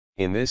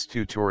In this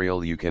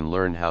tutorial you can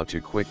learn how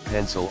to quick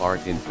pencil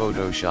art in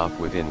Photoshop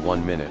within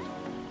 1 minute.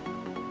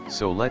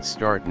 So let's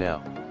start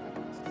now.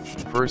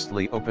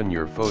 Firstly open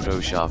your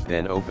Photoshop,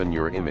 then open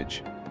your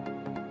image.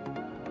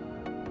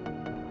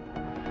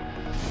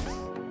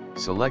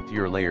 Select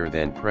your layer,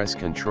 then press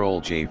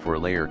Ctrl J for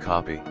layer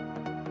copy.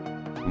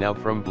 Now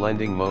from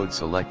blending mode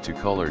select to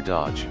color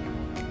dodge.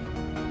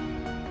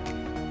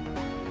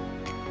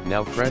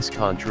 Now press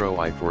Ctrl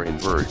I for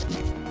invert.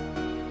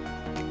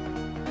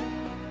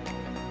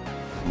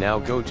 Now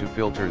go to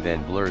filter,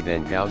 then blur,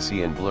 then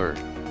Gaussian blur.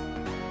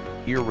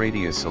 Here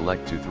radius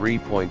select to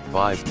 3.5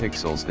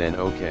 pixels, then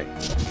OK.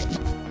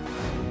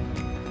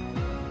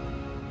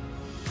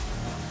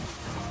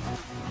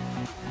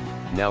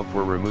 Now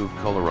for remove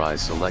colorize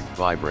select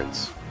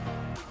vibrance.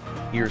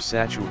 Here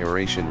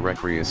saturation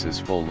requires is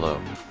full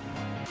low.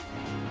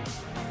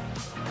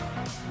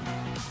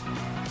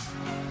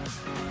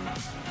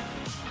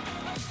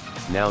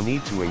 Now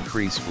need to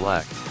increase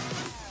black.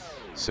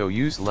 So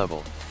use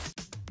level.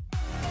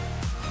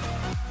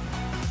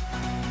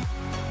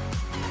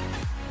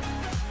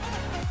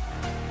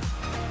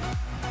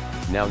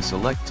 Now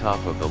select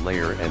top of the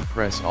layer and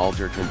press Alt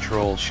or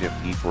Ctrl Shift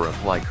E for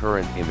apply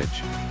current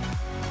image.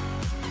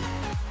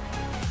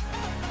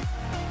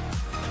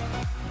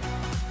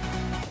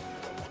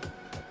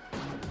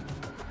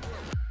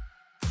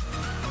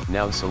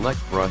 Now select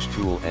brush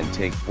tool and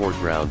take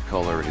foreground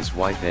color is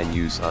white, then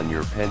use on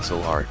your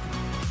pencil art.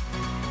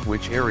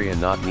 Which area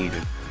not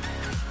needed?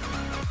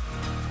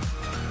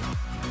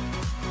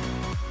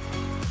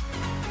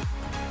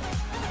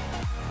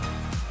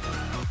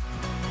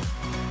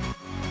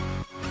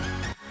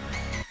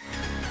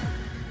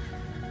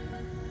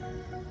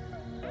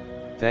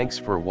 Thanks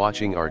for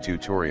watching our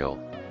tutorial.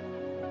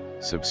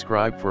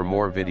 Subscribe for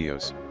more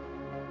videos.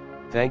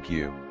 Thank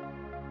you.